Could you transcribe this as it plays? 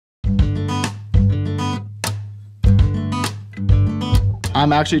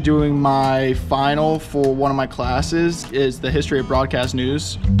I'm actually doing my final for one of my classes, is the history of broadcast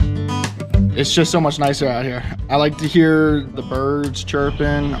news. It's just so much nicer out here. I like to hear the birds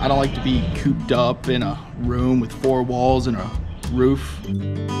chirping. I don't like to be cooped up in a room with 4 walls and a roof.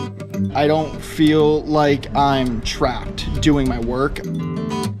 I don't feel like I'm trapped doing my work.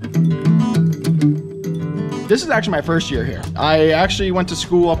 This is actually my first year here. I actually went to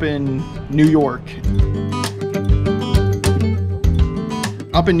school up in New York.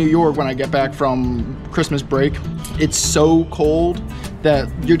 Up in New York, when I get back from Christmas break, it's so cold that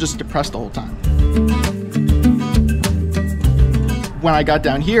you're just depressed the whole time. When I got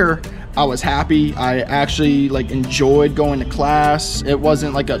down here, I was happy. I actually enjoyed going to class. It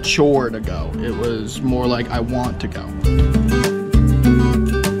wasn't like a chore to go. It was more like I want to go.